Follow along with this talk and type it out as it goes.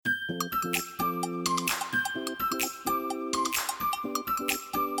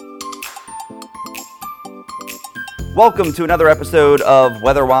Welcome to another episode of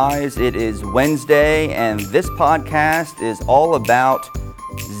Weatherwise. It is Wednesday, and this podcast is all about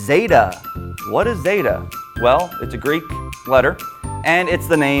Zeta. What is Zeta? Well, it's a Greek letter, and it's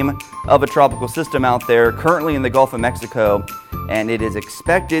the name of a tropical system out there currently in the Gulf of Mexico, and it is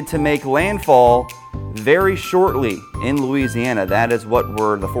expected to make landfall very shortly in Louisiana. That is what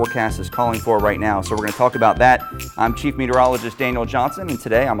the forecast is calling for right now. So we're going to talk about that. I'm Chief Meteorologist Daniel Johnson, and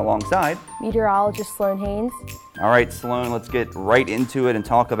today I'm alongside Meteorologist Sloan Haynes. All right, Sloan, let's get right into it and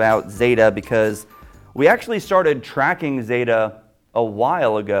talk about Zeta, because we actually started tracking Zeta a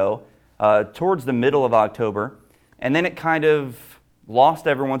while ago, towards the middle of October, and then it kind of lost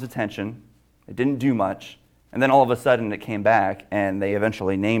everyone's attention. It didn't do much, and then all of a sudden it came back, and they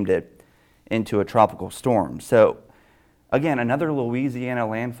eventually named it into a tropical storm. So again, another Louisiana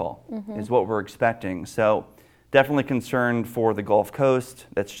landfall is what we're expecting. So definitely concerned for the Gulf Coast.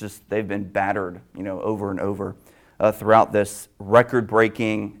 They've been battered, over and over throughout this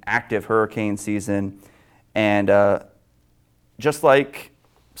record-breaking active hurricane season. And just like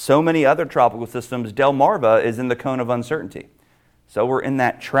so many other tropical systems, Delmarva is in the cone of uncertainty. So we're in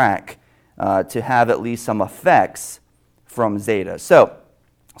that track to have at least some effects from Zeta. So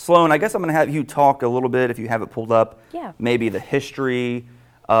Sloan, I guess I'm going to have you talk a little bit, if you have it pulled up, maybe the history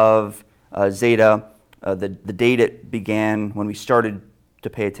of Zeta, the date it began, when we started to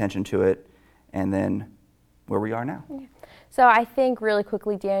pay attention to it, and then where we are now. So I think really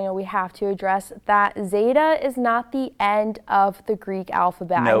quickly, Daniel, we have to address that Zeta is not the end of the Greek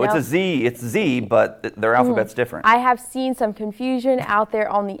alphabet. No, it's a Z. It's Z, but their alphabet's different. I have seen some confusion out there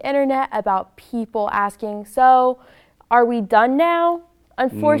on the internet about people asking, so are we done now?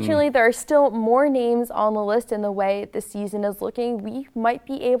 Unfortunately, there are still more names on the list, in the way the season is looking. We might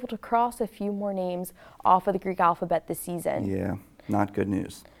be able to cross a few more names off of the Greek alphabet this season. Yeah, not good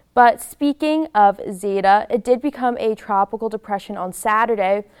news. But speaking of Zeta, it did become a tropical depression on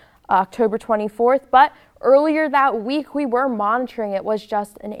Saturday, October 24th, but earlier that week we were monitoring it was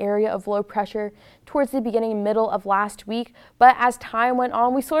just an area of low pressure towards the middle of last week. But as time went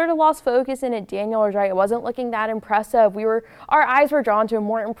on, we sort of lost focus in it. Daniel was right, it wasn't looking that impressive. Our eyes were drawn to a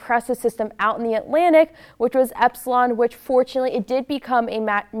more impressive system out in the Atlantic, which was Epsilon, which fortunately it did become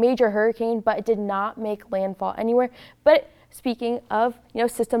a major hurricane, but it did not make landfall anywhere. But speaking of,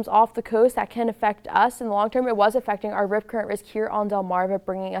 systems off the coast that can affect us in the long term, it was affecting our rip current risk here on Delmarva,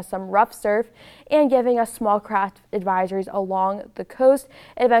 bringing us some rough surf and giving us small craft advisories along the coast.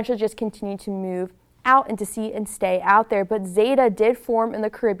 It eventually just continued to move out into sea and stay out there. But Zeta did form in the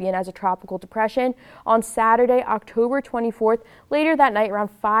Caribbean as a tropical depression on Saturday, October 24th. Later that night, around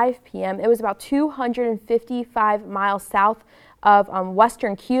 5 p.m., it was about 255 miles south of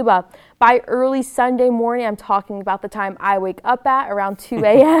western Cuba. By early Sunday morning, I'm talking about the time I wake up at, around 2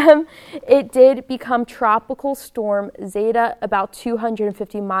 a.m., it did become Tropical Storm Zeta, about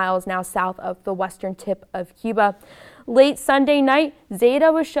 250 miles now south of the western tip of Cuba. Late Sunday night,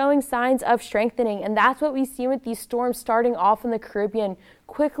 Zeta was showing signs of strengthening, and that's what we see with these storms starting off in the Caribbean,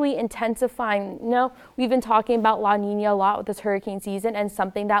 quickly intensifying. We've been talking about La Nina a lot with this hurricane season, and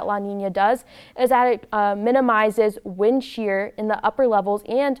something that La Nina does is that it minimizes wind shear in the upper levels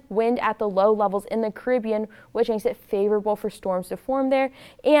and wind at the low levels in the Caribbean, which makes it favorable for storms to form there.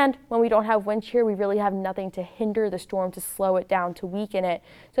 And when we don't have wind shear, we really have nothing to hinder the storm, to slow it down, to weaken it.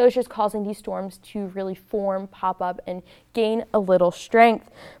 So it's just causing these storms to really form, pop up, and gain a little strength.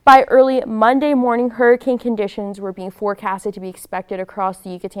 By early Monday morning, hurricane conditions were being forecasted to be expected across the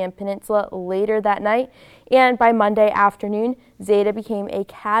Yucatan Peninsula later that night. And by Monday afternoon, Zeta became a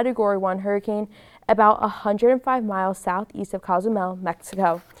Category 1 hurricane about 105 miles southeast of Cozumel,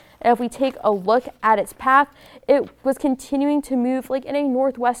 Mexico. And if we take a look at its path, it was continuing to move in a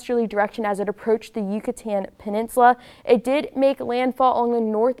northwesterly direction as it approached the Yucatan Peninsula. It did make landfall along the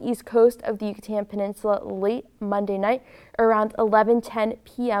northeast coast of the Yucatan Peninsula late Monday night, around 11:10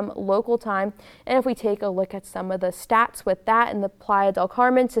 p.m. local time. And if we take a look at some of the stats with that, in the Playa del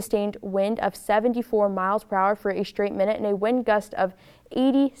Carmen, sustained wind of 74 miles per hour for a straight minute and a wind gust of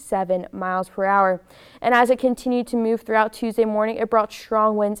 87 miles per hour. And as it continued to move throughout Tuesday morning, it brought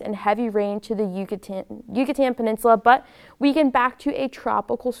strong winds and heavy rain to the Yucatan Peninsula, but weakened back to a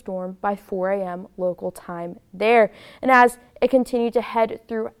tropical storm by 4 a.m. local time there. And as it continued to head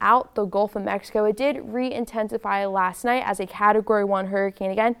throughout the Gulf of Mexico, it did re-intensify last night as a Category 1 hurricane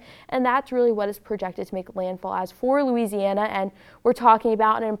again, and that's really what is projected to make landfall as for Louisiana. And we're talking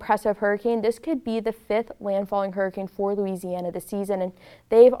about an impressive hurricane. This could be the 5th landfalling hurricane for Louisiana this season, and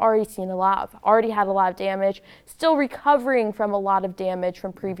they've already had a lot of damage, still recovering from a lot of damage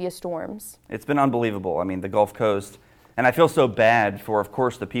from previous storms. It's been unbelievable. I mean, the Gulf Coast, and I feel so bad for, of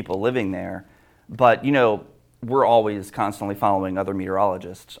course, the people living there, but, we're always constantly following other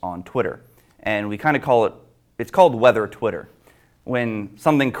meteorologists on Twitter. And we kind of it's called weather Twitter. When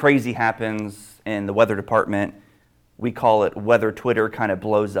something crazy happens in the weather department, we call it weather Twitter, kind of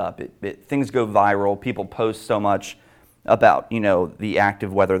blows up. Things go viral. People post so much about, the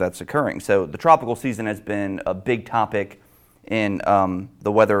active weather that's occurring. So the tropical season has been a big topic in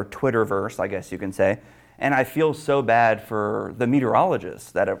the weather Twitterverse, I guess you can say. And I feel so bad for the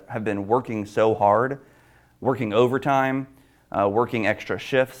meteorologists that have been working so hard, working overtime, working extra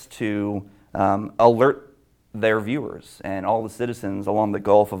shifts to alert their viewers and all the citizens along the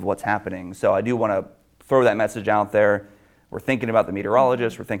Gulf of what's happening. So I do want to throw that message out there. We're thinking about the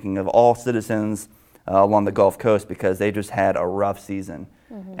meteorologists. We're thinking of all citizens along the Gulf Coast because they just had a rough season.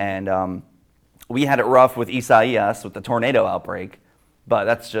 Mm-hmm. And we had it rough with Isaias with the tornado outbreak. But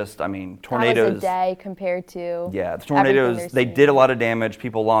that's just, tornadoes. That was a day compared to. Yeah, the tornadoes, they did a lot of damage.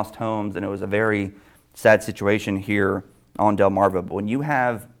 People lost homes, and it was a very sad situation here on Delmarva. But when you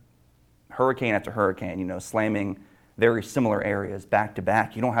have hurricane after hurricane, slamming very similar areas back to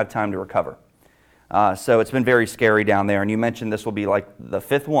back, you don't have time to recover. So it's been very scary down there. And you mentioned this will be like the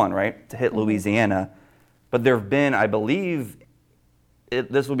fifth one, right, to hit Louisiana. But there have been, I believe,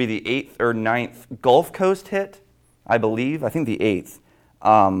 this will be the 8th or 9th Gulf Coast hit, I believe. I think the 8th.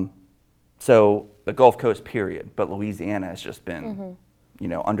 So the Gulf Coast period, but Louisiana has just been,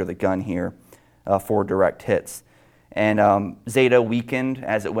 under the gun here for direct hits. And Zeta weakened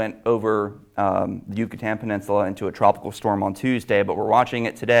as it went over the Yucatan Peninsula into a tropical storm on Tuesday, but we're watching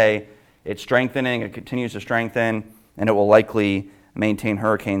it today. It's strengthening, it continues to strengthen, and it will likely maintain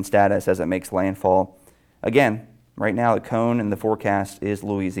hurricane status as it makes landfall. Again, right now the cone in the forecast is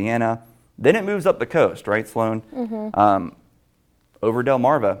Louisiana. Then it moves up the coast, right, Sloan? Over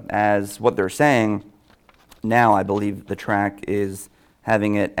Delmarva, as what they're saying now, I believe the track is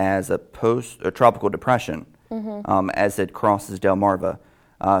having it as a tropical depression as it crosses Delmarva.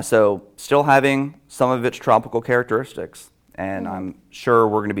 So still having some of its tropical characteristics, and I'm sure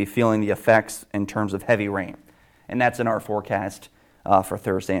we're going to be feeling the effects in terms of heavy rain. And that's in our forecast for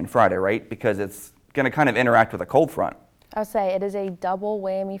Thursday and Friday, right? Because it's going to kind of interact with a cold front. I'll say it is a double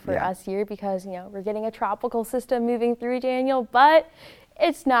whammy for us here because, we're getting a tropical system moving through, Daniel, but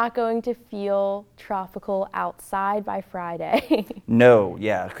it's not going to feel tropical outside by Friday. No,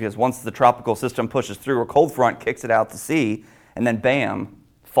 because once the tropical system pushes through, a cold front kicks it out to sea, and then bam,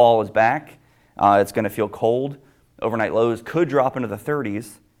 fall is back. It's going to feel cold. Overnight lows could drop into the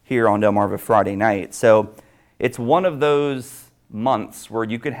 30s here on Delmarva Friday night. So it's one of those months where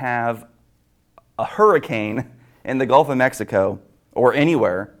you could have a hurricane in the Gulf of Mexico or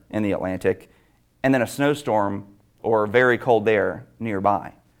anywhere in the Atlantic, and then a snowstorm or very cold air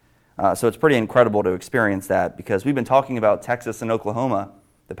nearby. So it's pretty incredible to experience that because we've been talking about Texas and Oklahoma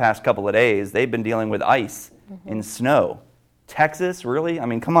the past couple of days. They've been dealing with ice and snow. Texas, really?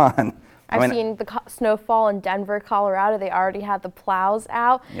 Come on. I've seen the snowfall in Denver, Colorado. They already had the plows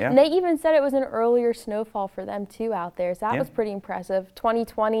out. Yeah. And they even said it was an earlier snowfall for them, too, out there. So that was pretty impressive.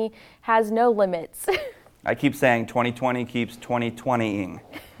 2020 has no limits. I keep saying 2020 keeps 2020-ing.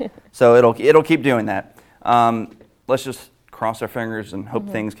 So it'll keep doing that. Let's just cross our fingers and hope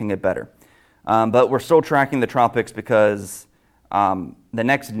things can get better. But we're still tracking the tropics because the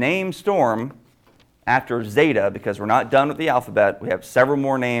next named storm after Zeta, because we're not done with the alphabet, we have several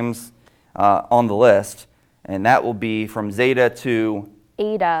more names on the list, and that will be from Zeta to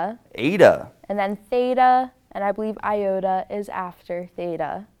Eta. Eta. And then Theta, and I believe Iota is after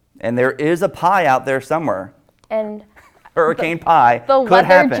Theta. And there is a Pi out there somewhere. And Hurricane Pi the could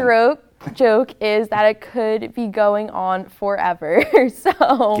happen. joke is that it could be going on forever.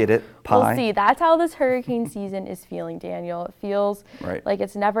 So get it? Pi. We'll see. That's how this hurricane season is feeling, Daniel. It feels like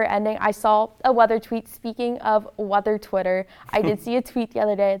it's never ending. I saw a weather tweet. Speaking of weather Twitter, I did see a tweet the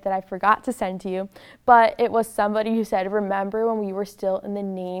other day that I forgot to send to you, but it was somebody who said, remember when we were still in the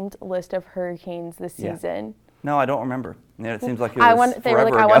named list of hurricanes this season? No, I don't remember. Yeah, it seems like it was They were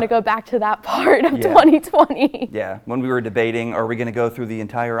like, ago. I want to go back to that part of 2020. Yeah, when we were debating, are we going to go through the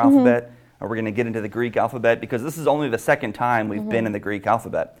entire alphabet? Are we going to get into the Greek alphabet? Because this is only the second time we've been in the Greek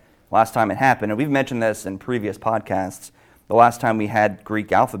alphabet. Last time it happened, and we've mentioned this in previous podcasts, the last time we had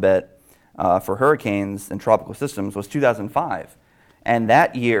Greek alphabet for hurricanes and tropical systems was 2005. And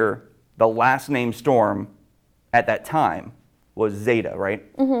that year, the last named storm at that time was Zeta, right?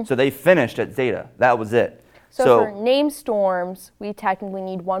 So they finished at Zeta. That was it. So for named storms, we technically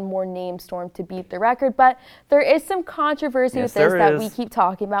need one more named storm to beat the record, but there is some controversy with this that we keep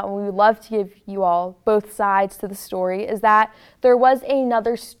talking about, and we would love to give you all both sides to the story, is that there was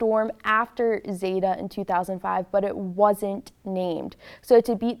another storm after Zeta in 2005, but it wasn't named. So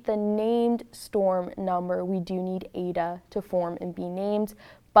to beat the named storm number, we do need Eta to form and be named,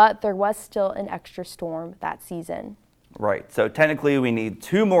 but there was still an extra storm that season. Right. So technically we need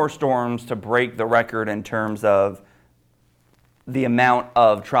 2 more storms to break the record in terms of the amount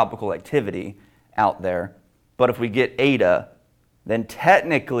of tropical activity out there. But if we get Eta, then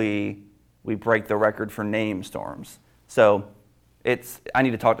technically we break the record for named storms. So I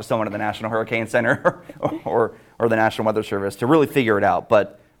need to talk to someone at the National Hurricane Center or the National Weather Service to really figure it out.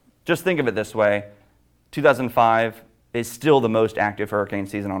 But just think of it this way. 2005 is still the most active hurricane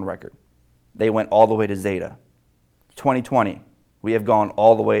season on record. They went all the way to Zeta. 2020, we have gone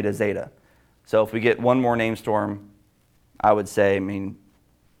all the way to Zeta. So if we get one more named storm, I would say,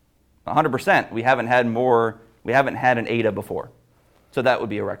 100%, we haven't had an Eta before. So that would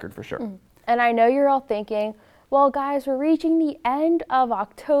be a record for sure. And I know you're all thinking, well, guys, we're reaching the end of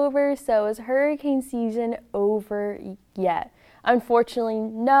October, so is hurricane season over yet? Unfortunately,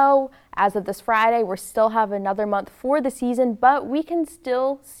 no. As of this Friday, we still have another month for the season, but we can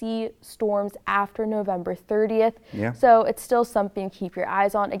still see storms after November 30th. Yeah. So it's still something to keep your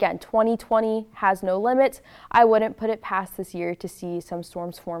eyes on. Again, 2020 has no limits. I wouldn't put it past this year to see some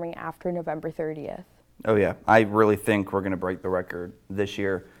storms forming after November 30th. Oh, yeah. I really think we're going to break the record this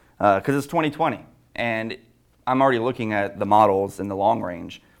year because it's 2020. And I'm already looking at the models in the long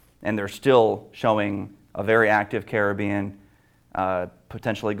range, and they're still showing a very active Caribbean,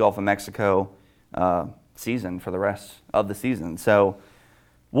 potentially Gulf of Mexico season for the rest of the season. So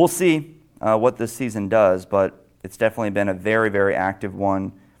we'll see what this season does, but it's definitely been a very, very active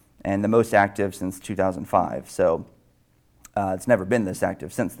one and the most active since 2005. So it's never been this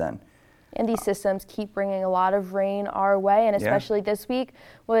active since then. And these systems keep bringing a lot of rain our way, and especially this week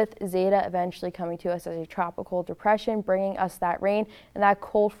with Zeta eventually coming to us as a tropical depression, bringing us that rain and that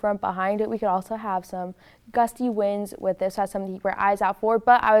cold front behind it. We could also have some gusty winds with this. That's something to keep our eyes out for.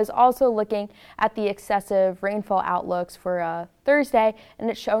 But I was also looking at the excessive rainfall outlooks for Thursday, and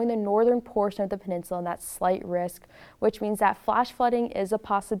it's showing the northern portion of the peninsula and that slight risk, which means that flash flooding is a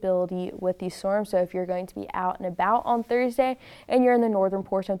possibility with these storms. So if you're going to be out and about on Thursday and you're in the northern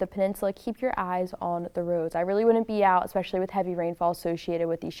portion of the peninsula, keep your eyes on the roads. I really wouldn't be out, especially with heavy rainfall associated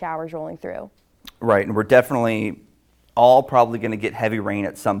with these showers rolling through. Right, and we're definitely all probably going to get heavy rain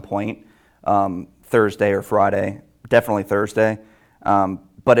at some point, Thursday or Friday, definitely Thursday.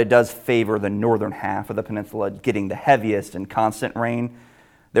 But it does favor the northern half of the peninsula getting the heaviest and constant rain.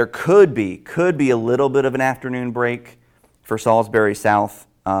 There could be a little bit of an afternoon break for Salisbury South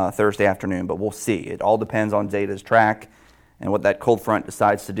Thursday afternoon, but we'll see. It all depends on Zeta's track and what that cold front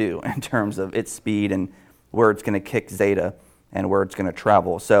decides to do in terms of its speed and where it's going to kick Zeta and where it's going to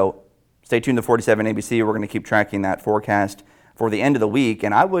travel. So stay tuned to 47 ABC. We're going to keep tracking that forecast for the end of the week,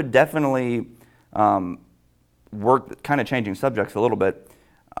 and I would definitely work, kind of changing subjects a little bit,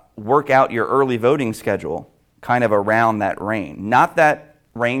 work out your early voting schedule kind of around that rain. Not that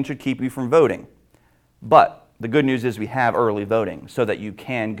rain should keep you from voting, but the good news is we have early voting so that you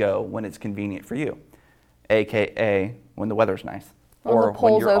can go when it's convenient for you, a.k.a. when the weather's nice. Or the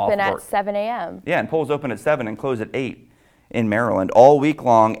polls open at 7 a.m. Yeah, and polls open at 7 and close at 8 in Maryland all week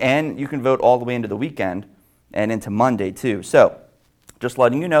long, and you can vote all the way into the weekend and into Monday too. So just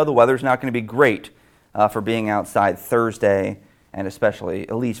letting you know, the weather's not going to be great for being outside Thursday, and especially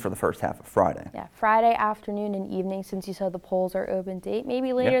at least for the first half of Friday. Yeah, Friday afternoon and evening, since you said the polls are open date.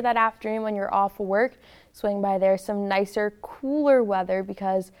 Maybe later that afternoon when you're off of work, swing by there, some nicer, cooler weather,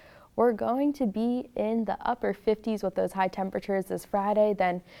 because we're going to be in the upper 50s with those high temperatures this Friday.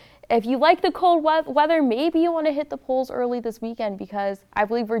 Then if you like the cold weather, maybe you want to hit the polls early this weekend, because I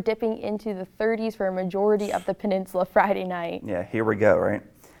believe we're dipping into the 30s for a majority of the peninsula Friday night. Yeah, here we go, right?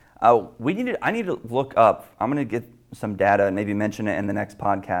 I need to look up, I'm going to get some data and maybe mention it in the next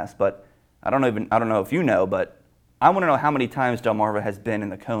podcast, but I don't know if you know, but I want to know how many times Delmarva has been in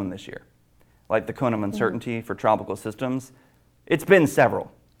the cone this year. Like the cone of uncertainty for tropical systems. It's been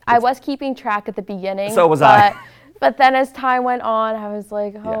several. I was keeping track at the beginning. So was I. But then as time went on, I was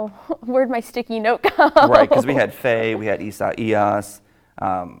like, where'd my sticky note go? Right, because we had Faye, we had Isaias,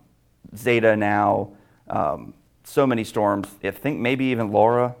 Zeta now, so many storms. I think maybe even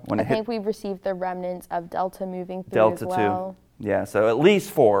Laura. I think we've received the remnants of Delta moving through Delta as well. too. Yeah, so at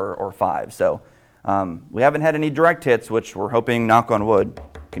least 4 or 5. So we haven't had any direct hits, which we're hoping, knock on wood.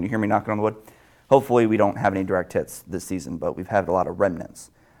 Can you hear me knocking on wood? Hopefully we don't have any direct hits this season, but we've had a lot of remnants.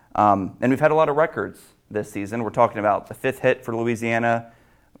 And we've had a lot of records this season. We're talking about the 5th hit for Louisiana,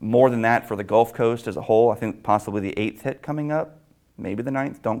 more than that for the Gulf Coast as a whole. I think possibly the 8th hit coming up, maybe the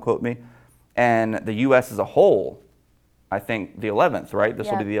 9th, don't quote me. And the U.S. as a whole, I think the 11th, right? This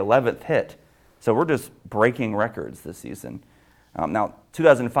will be the 11th hit. So we're just breaking records this season. Now,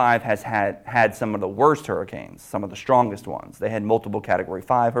 2005 has had some of the worst hurricanes, some of the strongest ones. They had multiple Category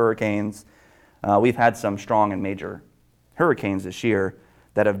 5 hurricanes. We've had some strong and major hurricanes this year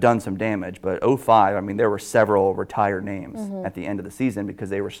that have done some damage. But 05, I mean, there were several retired names at the end of the season because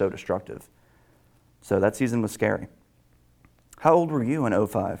they were so destructive. So that season was scary. How old were you in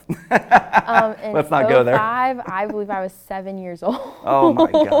 05? Let's not go there. 05, I believe I was 7 years old. Oh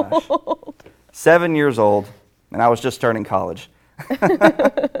my gosh. 7 years old, and I was just starting college.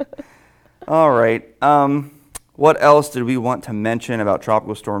 All right. What else did we want to mention about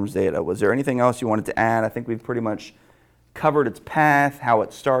Tropical Storm Zeta? Was there anything else you wanted to add? I think we've pretty much covered its path, how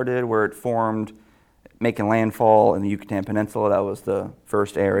it started, where it formed, making landfall in the Yucatan Peninsula. That was the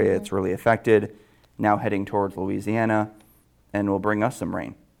first area it's really affected. Now heading towards Louisiana, and will bring us some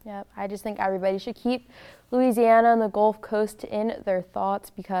rain. Yep, I just think everybody should keep Louisiana and the Gulf Coast in their thoughts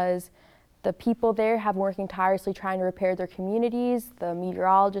because the people there have been working tirelessly trying to repair their communities. The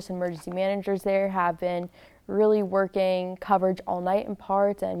meteorologists and emergency managers there have been really working coverage all night in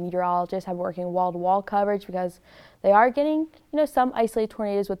parts, and meteorologists have been working wall-to-wall coverage because they are getting, some isolated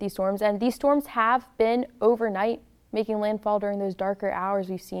tornadoes with these storms, and these storms have been overnight making landfall during those darker hours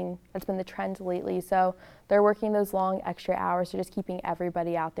we've seen. That's been the trend lately. So they're working those long extra hours, so just keeping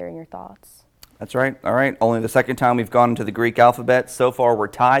everybody out there in your thoughts. That's right. All right. Only the second time we've gone into the Greek alphabet. So far, we're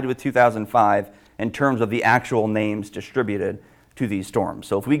tied with 2005 in terms of the actual names distributed to these storms.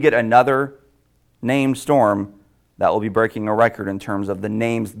 So if we get another named storm, that will be breaking a record in terms of the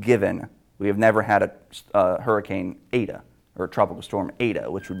names given. We have never had a Hurricane Eta or Tropical Storm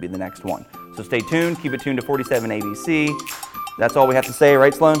Eta, which would be the next one. So stay tuned. Keep it tuned to 47 ABC. That's all we have to say,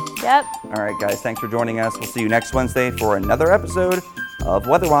 right, Sloan? Yep. All right, guys. Thanks for joining us. We'll see you next Wednesday for another episode of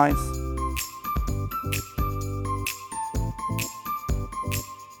Weatherwise.